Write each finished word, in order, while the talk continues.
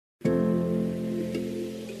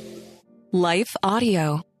Life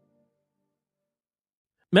Audio.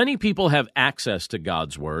 Many people have access to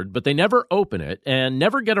God's Word, but they never open it and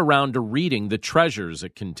never get around to reading the treasures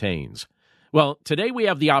it contains. Well, today we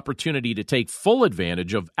have the opportunity to take full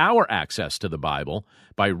advantage of our access to the Bible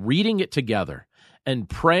by reading it together and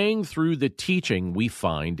praying through the teaching we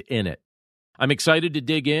find in it. I'm excited to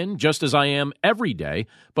dig in, just as I am every day,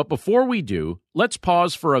 but before we do, let's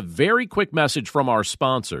pause for a very quick message from our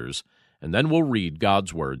sponsors, and then we'll read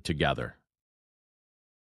God's Word together.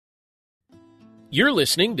 You're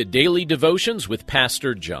listening to Daily Devotions with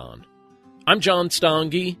Pastor John. I'm John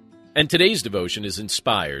Stange, and today's devotion is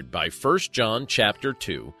inspired by 1 John chapter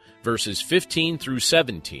 2, verses 15 through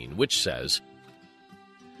 17, which says,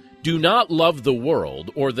 "Do not love the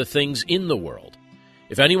world or the things in the world.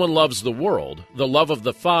 If anyone loves the world, the love of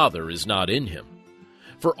the Father is not in him.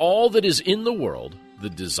 For all that is in the world, the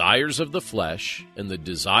desires of the flesh, and the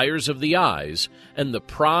desires of the eyes, and the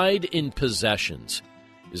pride in possessions,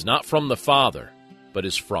 is not from the Father, but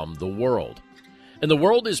is from the world. And the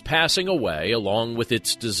world is passing away along with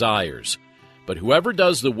its desires, but whoever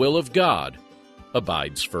does the will of God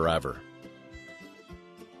abides forever."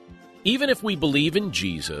 Even if we believe in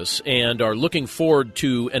Jesus and are looking forward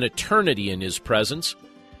to an eternity in His presence,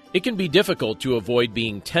 it can be difficult to avoid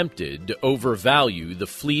being tempted to overvalue the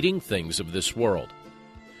fleeting things of this world.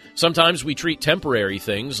 Sometimes we treat temporary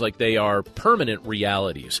things like they are permanent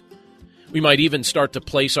realities. We might even start to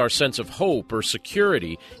place our sense of hope or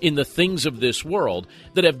security in the things of this world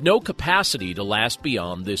that have no capacity to last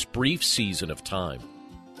beyond this brief season of time.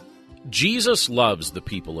 Jesus loves the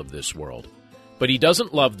people of this world, but He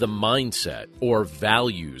doesn't love the mindset or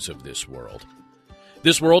values of this world.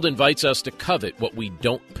 This world invites us to covet what we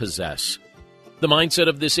don't possess. The mindset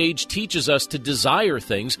of this age teaches us to desire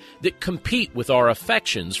things that compete with our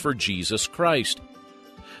affections for Jesus Christ.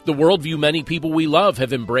 The worldview many people we love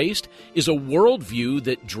have embraced is a worldview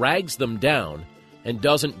that drags them down and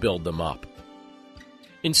doesn't build them up.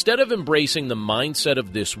 Instead of embracing the mindset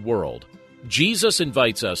of this world, Jesus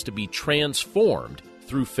invites us to be transformed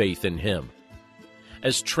through faith in Him.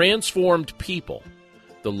 As transformed people,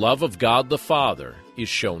 the love of God the Father is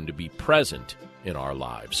shown to be present in our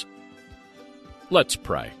lives. Let's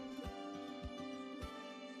pray.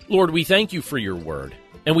 Lord, we thank You for Your Word.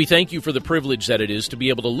 And we thank You for the privilege that it is to be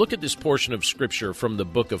able to look at this portion of Scripture from the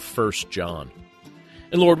book of 1 John.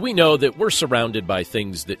 And Lord, we know that we're surrounded by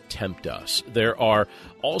things that tempt us. There are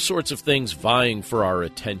all sorts of things vying for our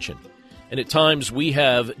attention. And at times we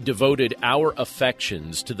have devoted our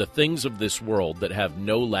affections to the things of this world that have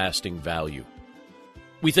no lasting value.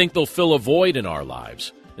 We think they'll fill a void in our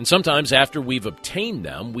lives. And sometimes after we've obtained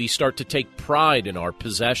them, we start to take pride in our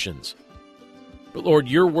possessions. But Lord,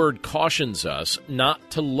 Your Word cautions us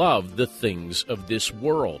not to love the things of this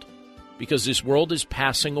world, because this world is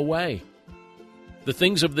passing away. The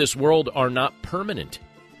things of this world are not permanent.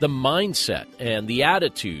 The mindset and the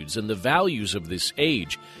attitudes and the values of this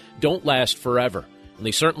age don't last forever, and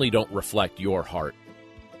they certainly don't reflect Your heart.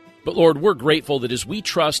 But Lord, we're grateful that as we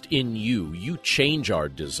trust in You, You change our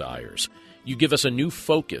desires. You give us a new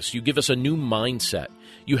focus. You give us a new mindset.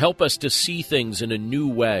 You help us to see things in a new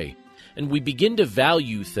way. And we begin to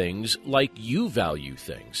value things like You value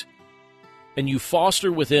things. And You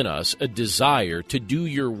foster within us a desire to do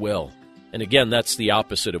Your will. And again, that's the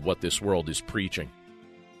opposite of what this world is preaching.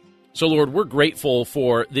 So Lord, we're grateful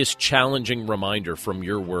for this challenging reminder from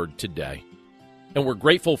Your Word today. And we're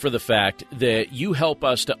grateful for the fact that You help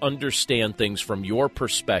us to understand things from Your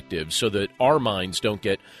perspective so that our minds don't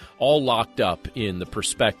get all locked up in the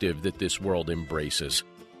perspective that this world embraces.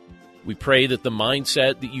 We pray that the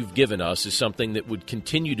mindset that You've given us is something that would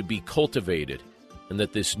continue to be cultivated, and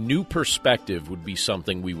that this new perspective would be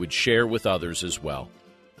something we would share with others as well,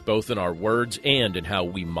 both in our words and in how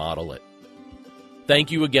we model it. Thank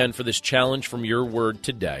You again for this challenge from Your Word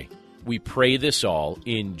today. We pray this all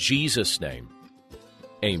in Jesus' name.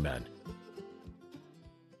 Amen.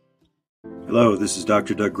 Hello, this is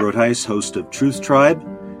Dr. Doug Groothuis, host of Truth Tribe,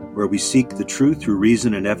 where we seek the truth through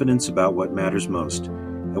reason and evidence about what matters most.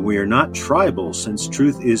 And we are not tribal, since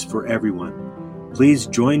truth is for everyone. Please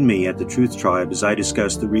join me at the Truth Tribe as I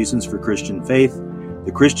discuss the reasons for Christian faith,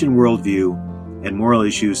 the Christian worldview, and moral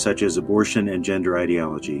issues such as abortion and gender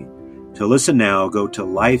ideology. To listen now, go to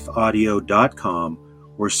lifeaudio.com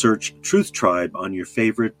or search Truth Tribe on your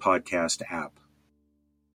favorite podcast app.